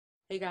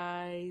Hey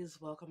guys,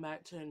 welcome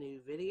back to a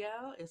new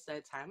video. It's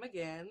that time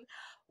again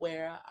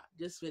where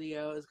this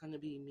video is going to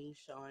be me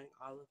showing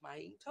all of my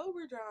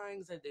Inktober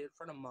drawings I did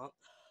for the month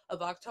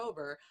of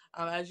October.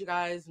 As you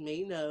guys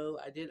may know,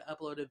 I did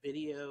upload a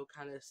video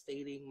kind of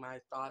stating my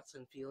thoughts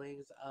and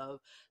feelings of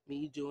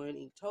me doing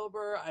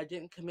Inktober. I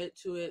didn't commit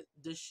to it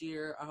this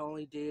year. I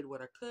only did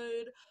what I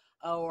could,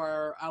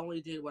 or I only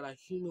did what I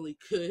humanly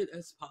could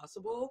as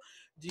possible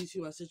due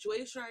to my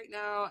situation right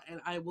now, and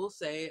I will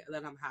say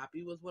that I'm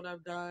happy with what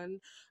I've done.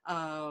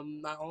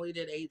 I only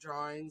did 8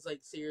 drawings, like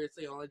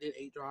seriously, I only did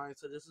 8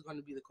 drawings, so this is going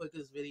to be the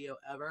quickest video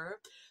ever,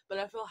 but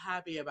I feel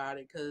happy about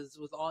it because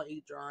with all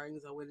 8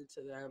 drawings, I went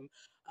into them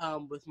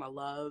with my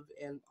love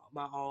and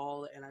my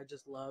all, and I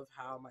just love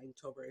how my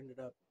Inktober ended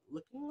up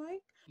looking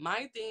like.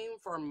 My theme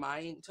for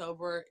my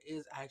Inktober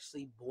is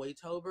actually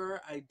Boytober.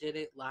 I did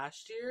it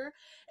last year,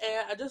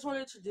 and I just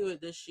wanted to do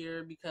it this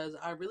year because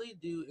I really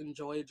do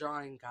enjoy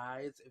drawing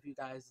guys. If you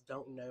guys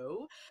don't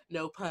know,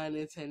 no pun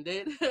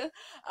intended.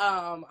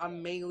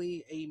 I'm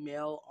mainly a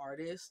male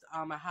artist.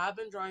 I have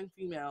been drawing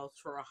females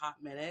for a hot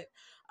minute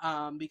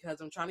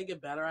because I'm trying to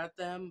get better at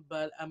them,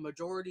 but a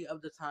majority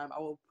of the time I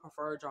will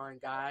prefer drawing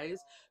guys.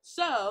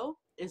 So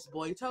it's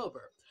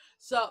Boytober.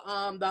 So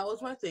that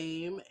was my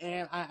theme,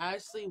 and I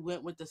actually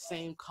went with the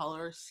same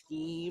color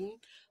scheme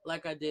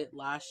like I did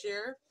last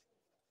year,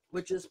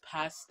 which is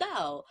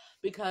pastel,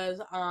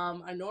 because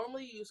I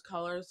normally use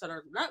colors that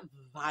are not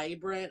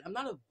vibrant. I'm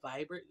not a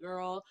vibrant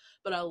girl,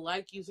 but I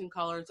like using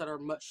colors that are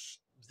much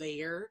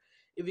there,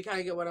 if you kind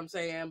of get what I'm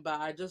saying.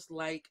 But I just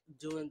like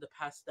doing the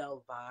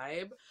pastel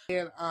vibe,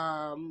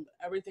 and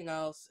everything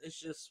else is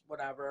just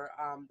whatever.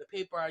 The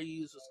paper I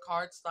use was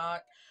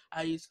cardstock.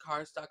 I use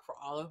cardstock for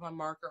all of my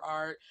marker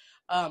art.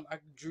 I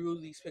drew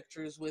these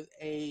pictures with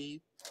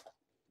a,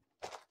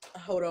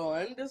 hold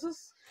on, this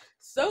is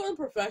so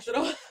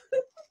unprofessional.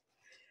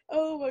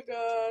 Oh my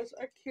gosh,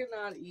 I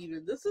cannot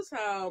even. This is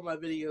how my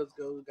videos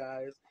go,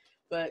 guys.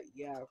 But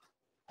yeah,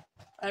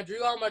 I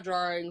drew all my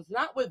drawings,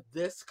 not with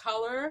this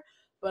color,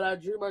 but I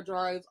drew my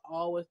drawings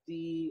all with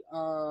the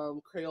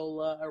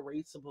Crayola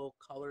erasable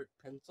colored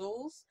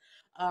pencils,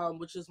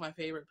 which is my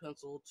favorite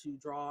pencil to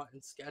draw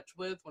and sketch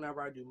with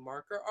whenever I do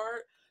marker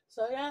art.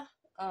 So yeah,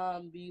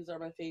 these are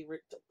my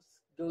favorite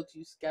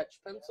go-to sketch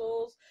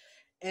pencils.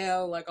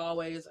 And like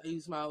always, I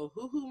use my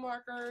Ohuhu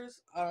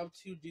markers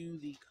to do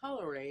the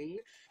coloring.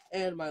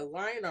 And my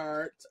line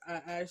art,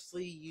 I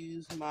actually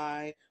use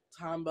my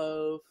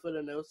Tombow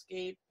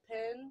Footanoscape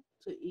pen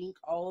to ink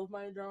all of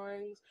my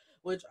drawings,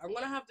 which I'm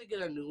going to have to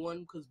get a new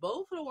one because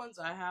both of the ones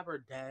I have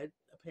are dead,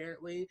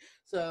 apparently.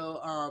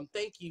 So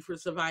thank you for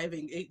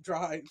surviving 8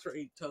 drawings for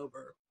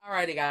Inktober.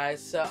 Alrighty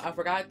guys, so I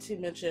forgot to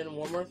mention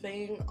one more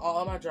thing. All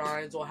of my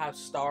drawings will have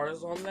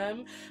stars on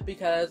them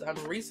because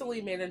I've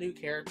recently made a new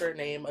character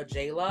named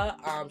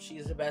Ajayla.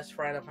 She's the best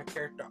friend of my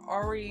character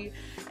Ari,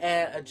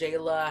 and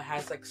Ajayla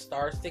has like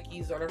star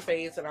stickies on her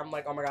face, and I'm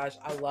like, oh my gosh,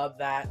 I love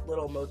that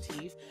little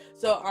motif.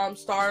 So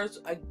stars,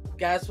 I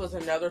guess, was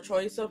another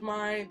choice of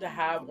mine to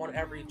have on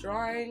every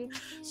drawing.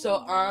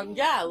 So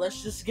yeah,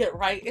 let's just get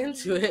right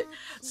into it.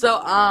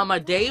 So my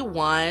day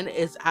 1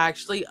 is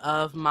actually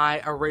of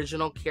my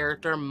original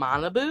character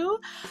Manabu.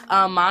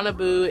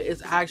 Manabu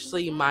is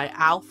actually my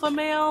alpha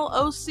male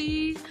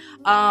OC.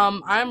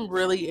 I'm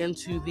really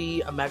into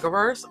the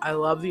Omegaverse. I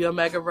love the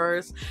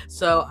Omegaverse.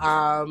 So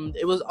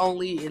it was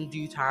only in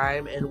due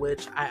time in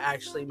which I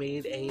actually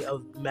made a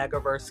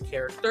Omegaverse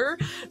character.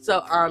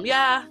 So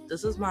yeah,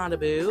 this is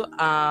Manabu.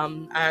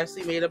 I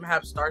actually made him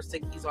have star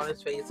stickies on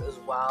his face as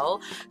well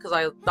because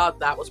I thought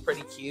that was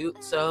pretty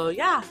cute. So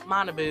yeah,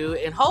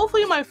 Manabu. And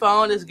hopefully my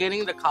phone is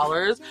getting the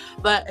colors,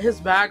 but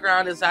his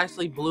background is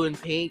actually blue and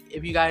pink.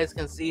 If you guys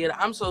can see it,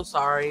 I'm so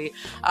sorry.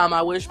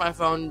 I wish my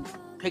phone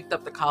picked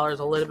up the colors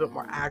a little bit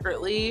more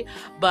accurately,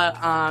 but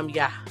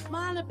yeah,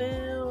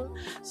 Malibu.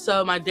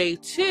 So my day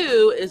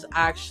 2 is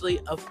actually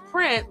of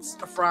Prince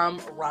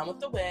from Run with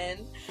the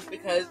Wind,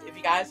 because if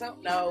you guys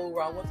don't know,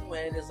 Run with the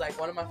Wind is like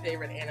one of my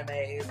favorite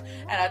animes,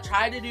 and I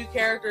tried to do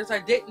characters I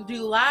didn't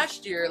do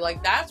last year.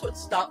 Like that's what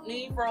stumped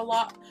me for a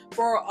lot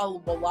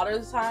of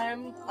the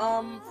time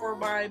for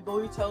my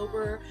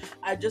Boytober.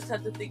 I just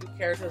had to think of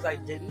characters I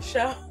didn't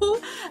show,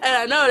 and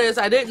I noticed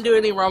I didn't do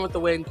any Run with the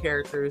Wind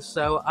characters.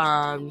 So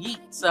yeet.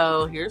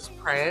 So here's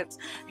Prince.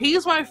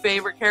 He's my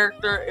favorite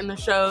character in the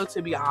show,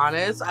 to be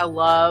honest. I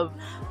love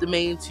the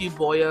main 2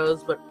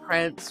 boyos, but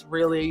Prince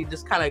really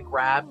just kind of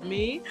grabbed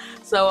me.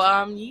 So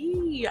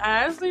yeah,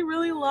 I actually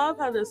really love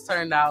how this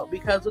turned out,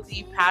 because with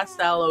the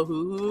pastel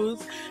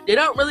Ohuhus, they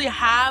don't really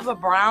have a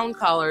brown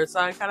color,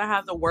 so I kind of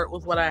have to work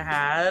with what I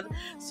had.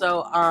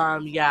 So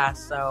yeah,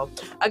 so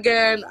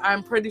again,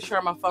 I'm pretty sure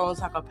my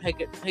phone's not gonna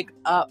pick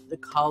up the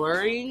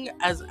coloring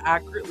as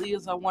accurately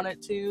as I want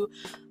it to.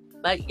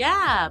 But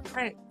yeah,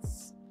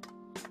 Prince.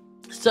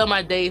 So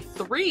my day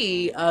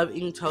 3 of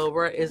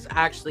Inktober is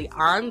actually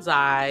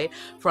Anzai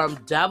from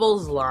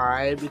Devil's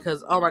Line,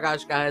 because oh my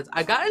gosh guys,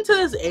 I got into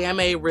this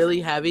anime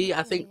really heavy,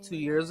 I think 2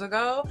 years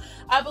ago,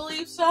 I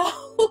believe so.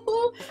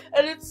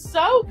 And it's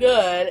so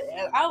good,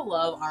 and I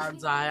love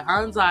Anzai.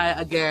 Anzai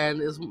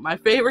again is my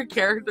favorite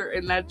character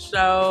in that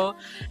show,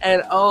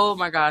 and oh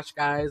my gosh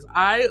guys,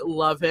 I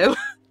love him.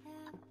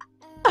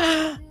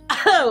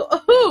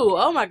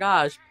 Oh my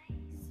gosh.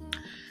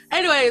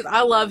 Anyways,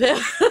 I love him.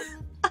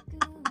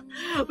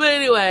 But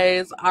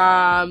anyways,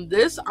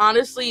 this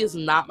honestly is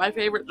not my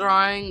favorite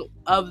drawing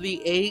of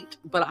the 8,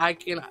 but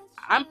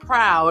I'm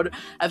proud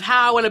of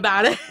how I went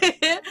about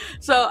it.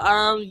 So,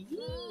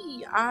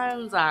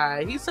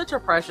 Anzai, he's such a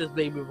precious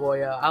baby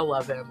boy. I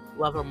love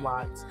him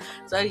lots.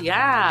 So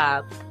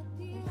yeah.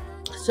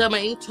 So my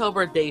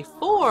Inktober day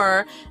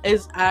 4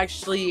 is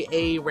actually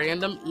a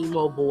random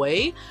emo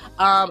boy.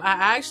 I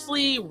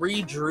actually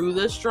redrew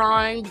this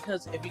drawing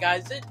because if you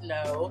guys didn't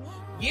know,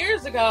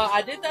 years ago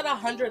I did that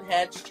 100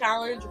 heads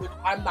challenge, which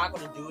I'm not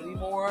going to do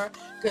anymore,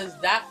 because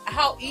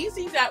how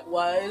easy that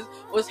was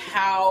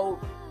how,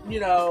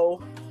 you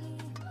know,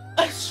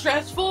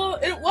 stressful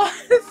it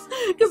was,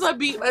 because I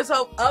beat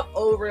myself up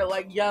over it,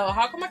 like, yo,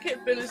 how come I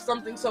can't finish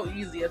something so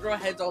easy? I draw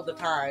heads all the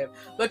time.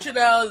 But you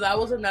know, that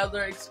was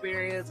another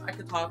experience I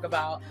could talk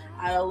about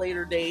at a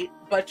later date.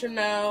 But you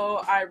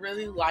know, I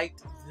really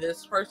liked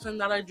this person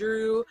that I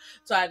drew,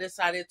 so I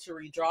decided to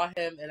redraw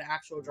him in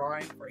actual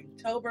drawing for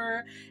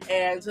Inktober.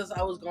 And since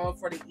I was going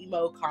for the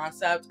emo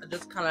concept, I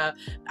just kind of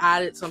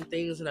added some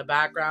things in the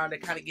background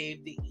that kind of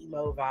gave the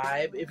emo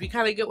vibe, if you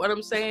kind of get what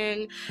I'm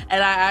saying.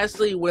 And I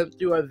actually went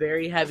through a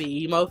very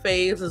heavy emo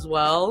phase as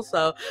well,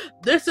 so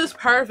this is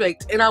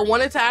perfect. And I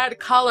wanted to add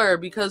color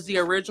because the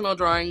original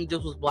drawing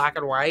just was black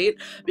and white,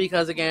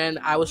 because again,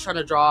 I was trying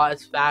to draw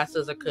as fast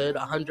as I could,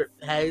 100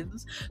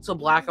 heads, so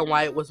black and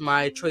white was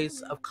my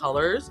choice of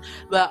colors.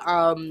 But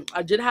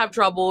I did have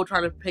trouble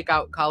trying to pick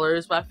out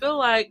colors, but I feel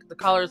like the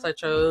colors I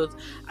chose,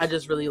 I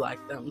just really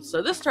liked them.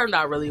 So this turned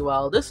out really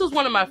well. This is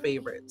one of my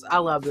favorites. I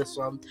love this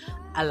one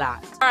a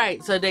lot.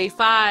 Alright, so day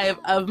 5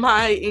 of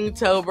my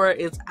Inktober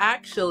is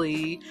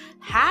actually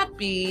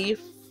Happy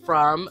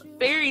from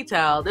Fairy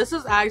Tail. This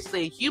is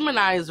actually a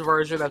humanized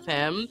version of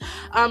him.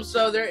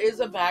 So there is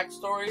a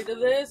backstory to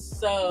this.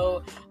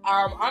 So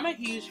I'm a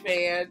huge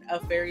fan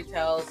of Fairy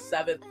Tail's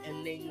 7th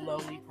ending,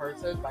 Lonely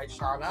Person by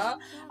Shauna.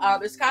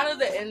 It's kind of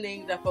the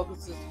ending that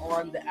focuses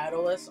on the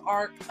Adolescence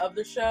arc of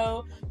the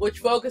show, which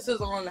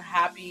focuses on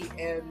Happy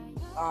and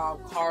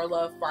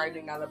Carla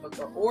finding out about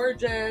their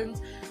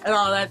origins and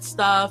all that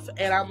stuff.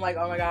 And I'm like,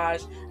 oh my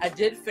gosh, I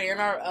did fan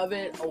art of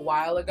it a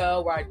while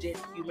ago where I did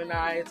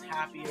humanize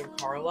Happy and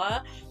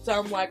Carla. So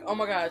I'm like, oh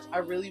my gosh, I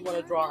really want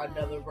to draw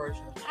another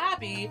version of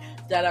Happy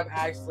that I'm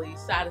actually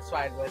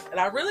satisfied with. And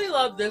I really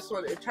love this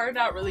one. It turned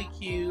out really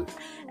cute.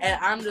 And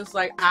I'm just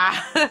like,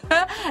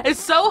 it's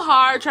so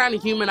hard trying to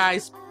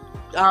humanize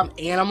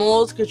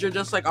animals, because you're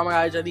just like, oh my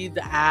gosh, I need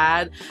to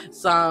add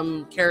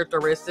some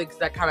characteristics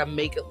that kind of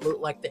make it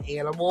look like the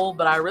animal.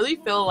 But I really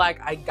feel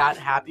like I got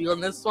Happy on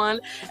this one.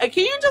 And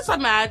can you just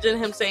imagine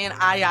him saying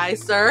aye aye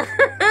sir?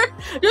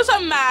 Just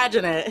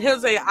imagine it, him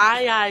saying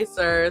aye aye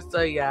sir.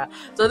 So yeah,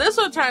 so this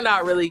one turned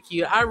out really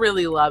cute. I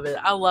really love it.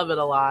 I love it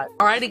a lot.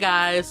 Alrighty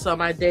guys, so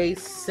my day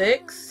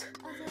 6,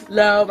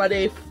 no, my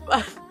day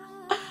 5.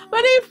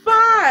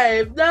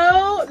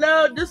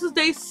 No, this is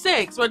day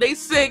 6. My day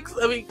 6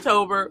 of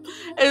Inktober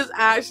is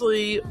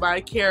actually my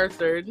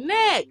character,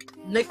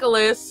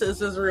 Nicholas is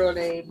his real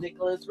name,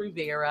 Nicholas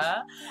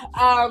Rivera.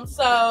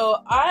 So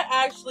I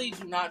actually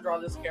do not draw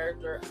this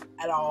character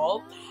at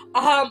all.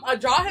 I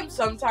draw him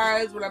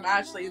sometimes when I'm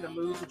actually in the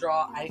mood to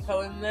draw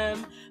Aiko in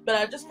them, but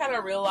I just kind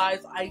of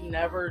realized I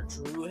never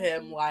drew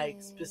him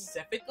like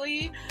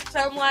specifically. So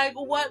I'm like,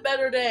 what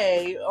better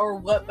day or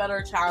what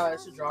better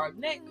challenge to draw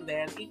Nick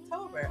than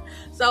Inktober?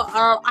 So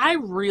I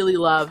really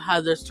love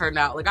how this turned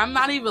out. Like, I'm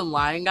not even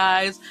lying,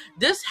 guys.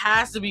 This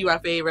has to be my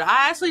favorite.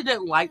 I actually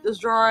didn't like this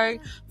drawing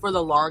for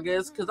the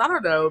longest, because I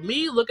don't know,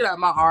 me looking at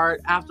my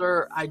art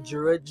after I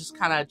drew it just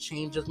kind of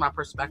changes my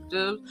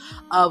perspective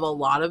of a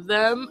lot of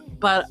them.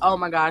 But oh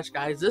my gosh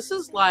guys, this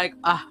is like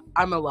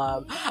I'm in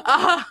love.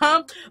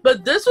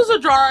 But this was a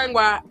drawing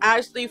where I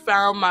actually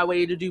found my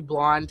way to do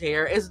blonde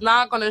hair. It's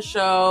not gonna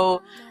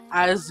show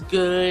as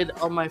good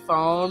on my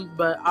phone,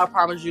 but I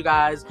promise you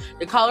guys,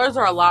 the colors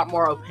are a lot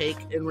more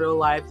opaque in real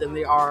life than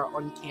they are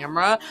on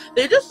camera.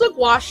 They just look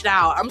washed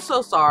out. I'm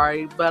so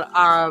sorry, but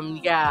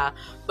yeah.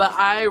 But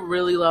I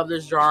really love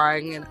this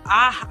drawing, and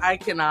I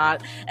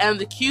cannot. And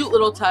the cute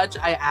little touch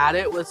I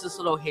added was this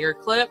little hair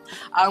clip,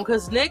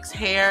 because Nick's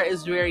hair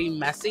is very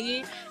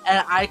messy,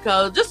 and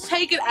Aiko, just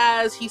take it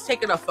as he's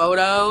taking a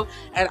photo,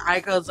 and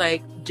Aiko's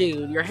like,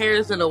 dude, your hair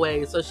is in the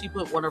way. So she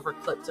put one of her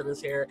clips in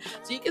his hair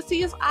so you can see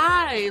his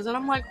eyes, and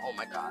I'm like, oh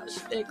my gosh,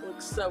 Nick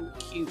looks so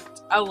cute.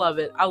 I love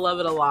it. I love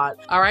it a lot.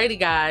 Alrighty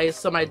guys,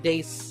 so my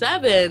day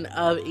 7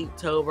 of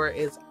Inktober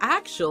is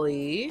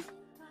actually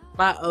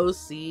my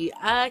OC,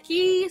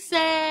 Akise.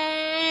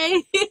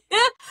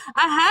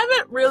 I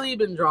haven't really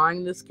been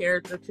drawing this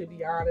character, to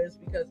be honest,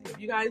 because if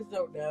you guys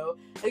don't know,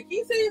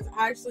 Akise is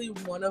actually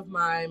one of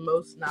my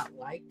most not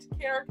liked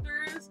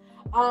characters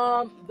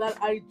that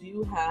I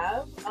do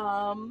have.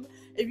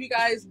 If you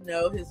guys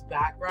know his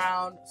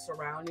background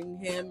surrounding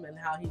him and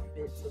how he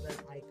fits within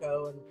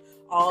Aiko and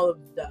all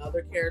of the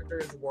other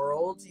characters'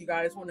 worlds, you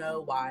guys will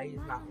know why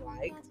he's not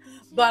liked.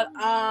 But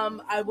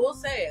I will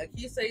say,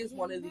 Akise is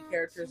one of the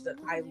characters that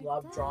I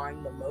love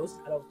drawing the most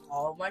out of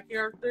all of my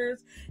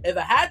characters. If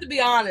I had to be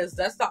honest,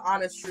 that's the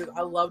honest truth.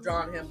 I love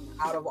drawing him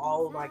out of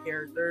all of my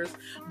characters.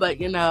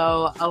 But, you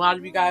know, a lot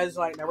of you guys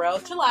are like,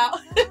 Narelle, chill out.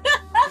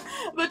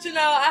 But, you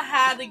know, I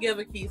had to give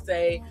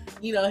Akise,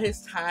 you know,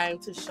 his time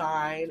to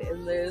shine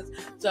in this.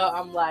 So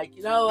I'm like,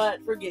 you know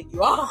what? Forget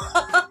you all.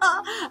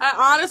 I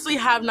honestly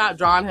have not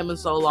drawn him in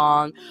so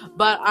long.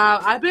 But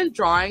I've been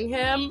drawing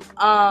him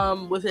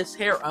with his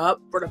hair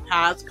up for the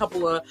past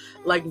couple of,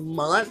 like,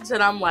 months.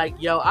 And I'm like,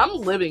 yo, I'm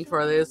living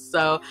for this.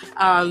 So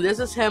this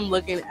is him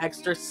looking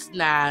extra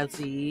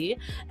snazzy.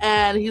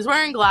 And he's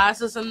wearing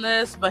glasses in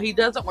this, but he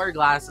doesn't wear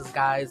glasses,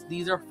 guys.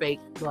 These are fake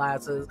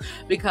glasses.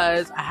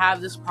 Because I have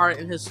this part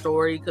in his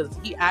story, because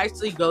he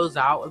actually goes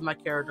out with my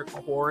character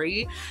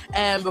Kahori,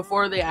 and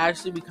before they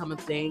actually become a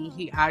thing,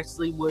 he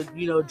actually would,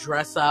 you know,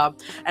 dress up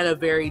in a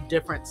very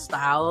different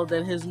style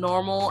than his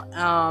normal,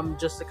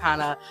 just to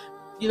kind of,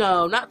 you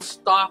know, not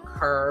stalk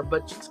her,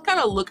 but just kind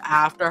of look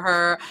after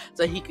her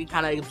so he could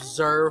kind of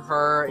observe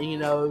her and, you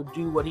know,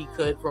 do what he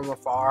could from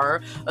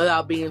afar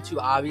without being too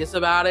obvious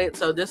about it.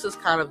 So this is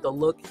kind of the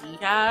look he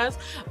has.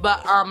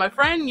 But my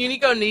friend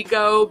Unico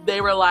Nico,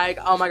 they were like,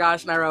 oh my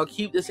gosh, Nairo,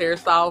 keep this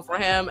hairstyle for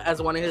him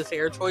as one of his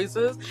hair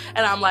choices.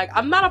 And I'm like,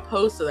 I'm not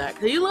opposed to that,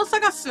 because he looks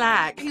like a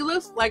snack. He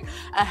looks like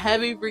a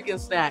heavy freaking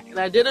snack. And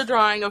I did a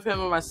drawing of him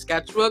in my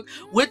sketchbook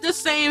with the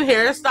same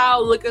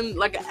hairstyle looking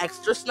like an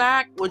extra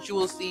snack, which you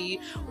will see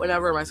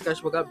whenever my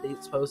sketchbook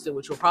updates posted,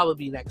 which will probably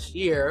be next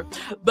year.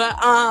 But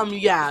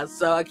yeah,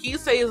 so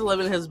Akise is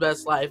living his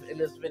best life in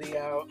this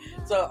video.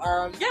 So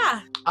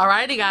yeah,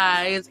 alrighty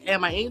guys,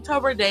 and my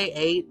Inktober day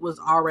 8 was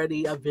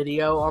already a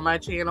video on my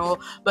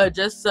channel, but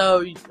just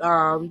so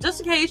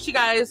just in case you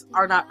guys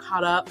are not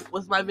caught up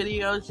with my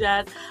videos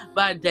yet,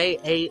 but day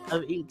 8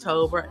 of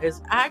Inktober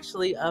is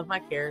actually of my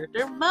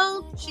character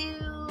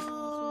Mochu.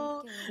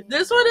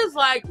 This one is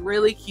like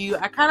really cute.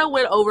 I kind of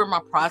went over my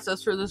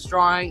process for this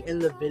drawing in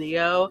the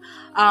video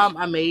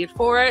I made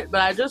for it,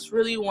 but I just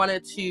really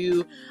wanted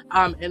to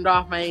end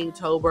off my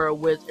Inktober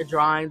with a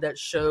drawing that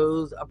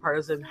shows a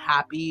person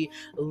happy,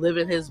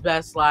 living his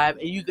best life,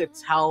 and you could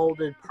tell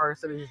the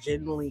person is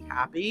genuinely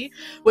happy,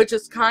 which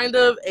is kind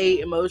of a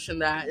emotion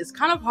that is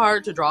kind of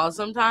hard to draw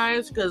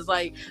sometimes, because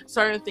like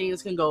certain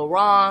things can go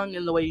wrong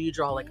in the way you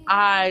draw, like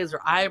eyes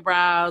or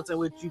eyebrows, in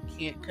which you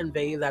can't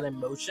convey that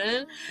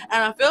emotion.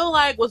 And I feel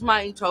like with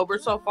my Inktober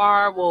so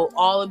far, well,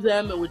 all of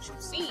them in which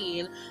you've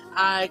seen,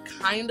 I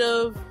kind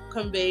of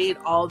conveyed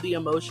all the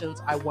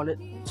emotions I wanted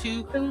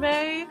to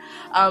convey.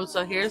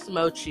 So here's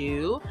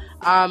Mochu,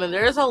 and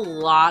there's a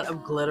lot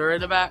of glitter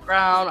in the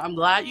background. I'm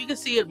glad you can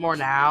see it more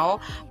now,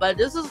 but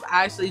this is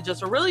actually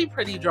just a really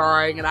pretty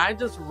drawing, and I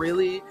just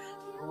really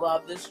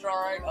love this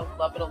drawing. I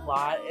love it a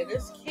lot, and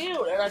it's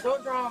cute, and I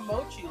don't draw a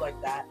Mochi like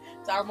that,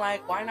 so I'm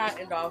like, why not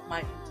end off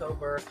my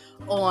Inktober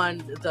on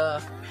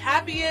the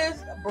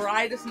happiest,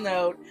 brightest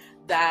note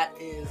that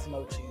is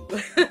Mochi.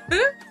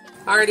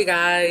 Alrighty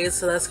guys,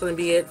 so that's going to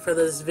be it for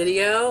this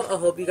video. I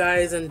hope you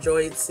guys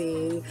enjoyed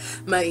seeing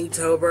my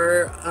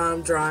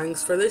Inktober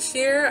drawings for this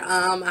year.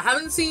 I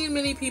haven't seen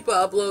many people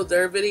upload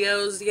their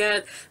videos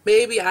yet.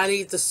 Maybe I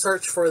need to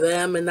search for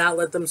them and not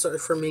let them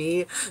search for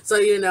me. So,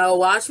 you know,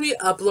 watch me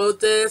upload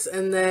this,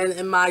 and then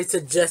in my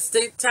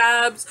suggested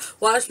tabs,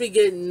 watch me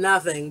get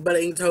nothing but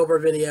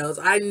Inktober videos.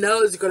 I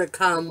know it's going to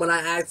come when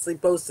I actually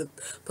post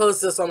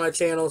this on my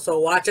channel, so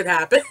watch it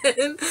happen.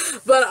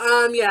 But,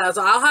 yeah,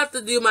 so I'll have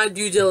to do my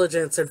due diligence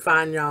and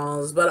find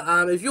y'all's. But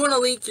if you want to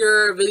link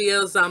your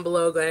videos down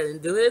below, go ahead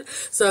and do it,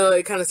 so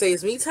it kind of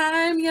saves me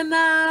time, you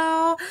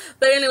know.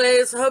 But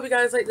anyways, I hope you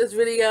guys like this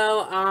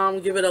video.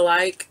 Give it a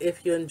like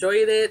if you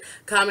enjoyed it.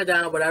 Comment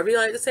down whatever you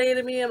like to say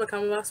to me in the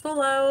comment box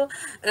below.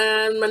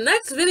 And my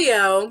next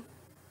video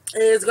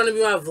is going to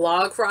be my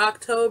vlog for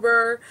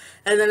October,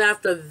 and then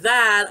after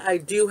that I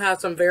do have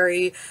some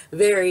very,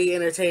 very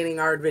entertaining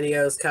art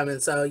videos coming.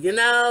 So, you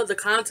know, the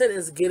content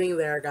is getting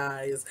there,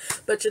 guys,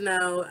 but you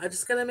know, I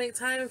just gotta make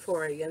time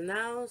for it, you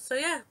know. So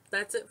yeah,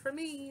 that's it for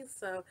me,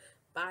 so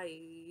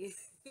bye.